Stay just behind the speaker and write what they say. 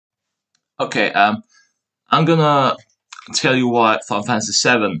Okay, I'm gonna tell you why Final Fantasy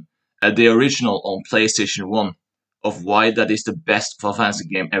VII, the original on PlayStation 1, of why that is the best Final Fantasy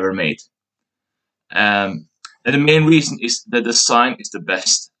game ever made. Um, and the main reason is the design is the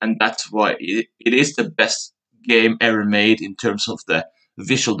best, and that's why it is the best game ever made in terms of the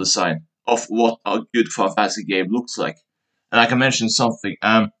visual design of what a good Final Fantasy game looks like. And I can mention something.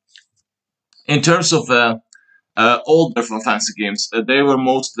 In terms of older Final Fantasy games, they were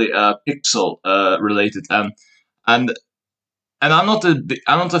mostly pixel related, and I'm not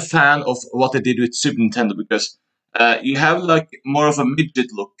a fan of what they did with Super Nintendo because you have like more of a midget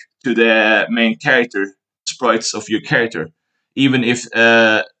look to the main character sprites of your character, even if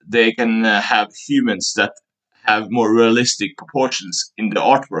they can have humans that have more realistic proportions in the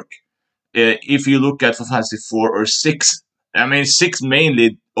artwork. If you look at Final Fantasy 4 or 6, I mean 6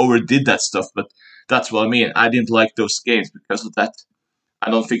 mainly overdid that stuff, but that's what I mean. I didn't like those games because of that.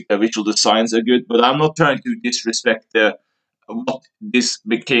 I don't think the visual designs are good, but I'm not trying to disrespect what this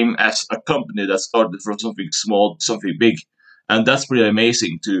became as a company that started from something small to something big, and that's pretty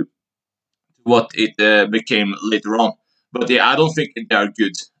amazing to what it became later on. But yeah, I don't think they are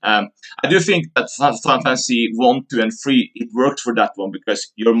good. I do think that Final Fantasy 1, 2, and 3 it works for that one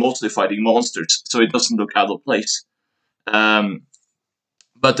because you're mostly fighting monsters, so it doesn't look out of place. Um,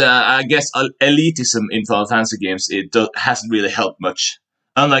 but I guess elitism in Final Fantasy games hasn't really helped much.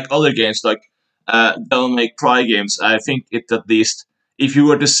 Unlike other games like Devil May Cry games, I think it at least if you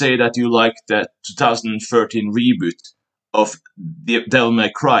were to say that you like the 2013 reboot of the Devil May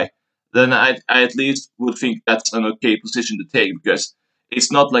Cry, then I at least would think that's an okay position to take because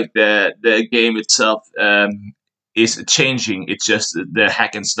it's not like the game itself is changing. It's just the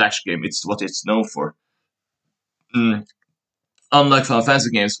hack and slash game. It's what it's known for. Mm. Unlike Final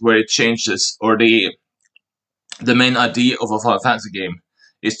Fantasy games where it changes or the main idea of a Final Fantasy game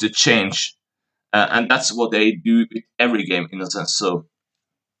is to change, and that's what they do with every game in a sense. So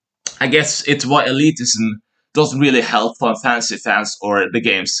I guess it's why elitism doesn't really help Final Fantasy fans or the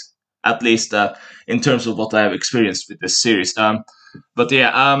games, at least in terms of what I have experienced with this series. But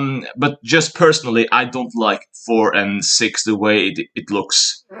yeah, but just personally, I don't like 4 and 6 the way it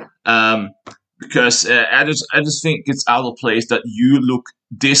looks. Um, because I just think it's out of place that you look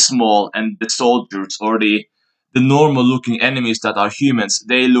this small and the soldiers or the normal looking enemies that are humans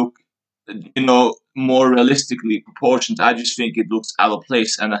they look more realistically proportioned. I just think it looks out of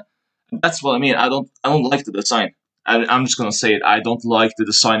place, and that's what I mean. I don't like the design. I'm just gonna say it. I don't like the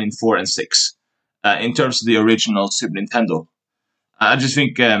design in 4 and 6. In terms of the original Super Nintendo, I just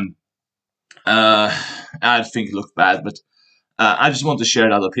think I think it looked bad, but I just want to share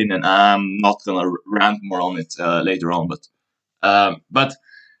that opinion. I'm not gonna rant more on it later on, but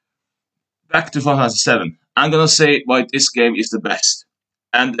back to Final Fantasy 7. I'm gonna say why this game is the best,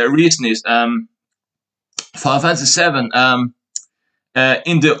 and the reason is Final Fantasy 7.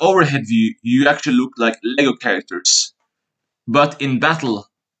 In the overhead view, you actually look like Lego characters, but in battle,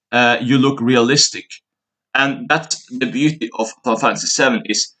 you look realistic, and that's the beauty of Final Fantasy 7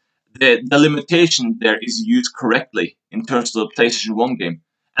 is the limitation there is used correctly in terms of the PlayStation 1 game.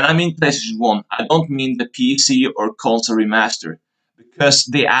 And I mean PlayStation 1, I don't mean the PC or console remaster, because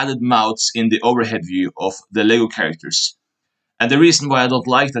they added mouths in the overhead view of the Lego characters. And the reason why I don't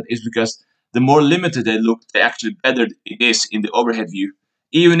like that is because the more limited they look, the actually better it is in the overhead view.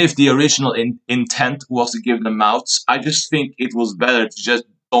 Even if the original intent was to give them mouths, I just think it was better to just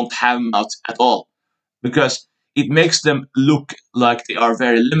don't have mouths at all. Because it makes them look like they are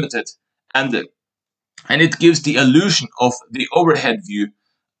very limited. And it gives the illusion of the overhead view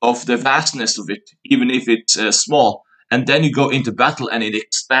of the vastness of it, even if it's small. And then you go into battle and it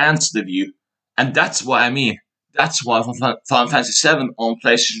expands the view. And that's what I mean. That's why Final Fantasy VII on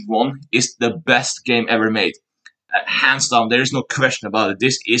PlayStation 1 is the best game ever made. Hands down, there is no question about it.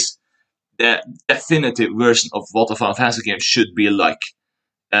 This is the definitive version of what a Final Fantasy game should be like.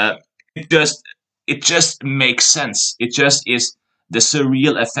 Uh, it just it just makes sense. It just is the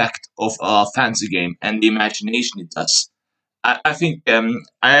surreal effect of a fantasy game and the imagination it does. I think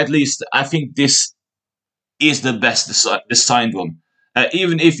I think this is the best designed one.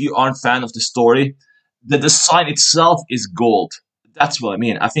 Even if you aren't a fan of the story, the design itself is gold. That's what I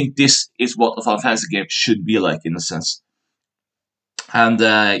mean. I think this is what a Final Fantasy game should be like in a sense. And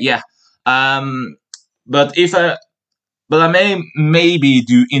yeah, um, but if I but I may maybe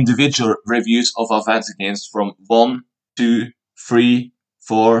do individual reviews of Final Fantasy games from 1, 2, 3,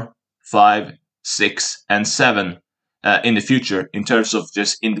 4, 5, 6, and 7 in the future in terms of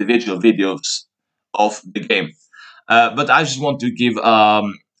just individual videos of the game. But I just want to give a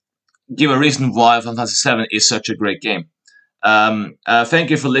reason why Final Fantasy 7 is such a great game. Thank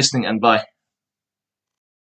you for listening and bye.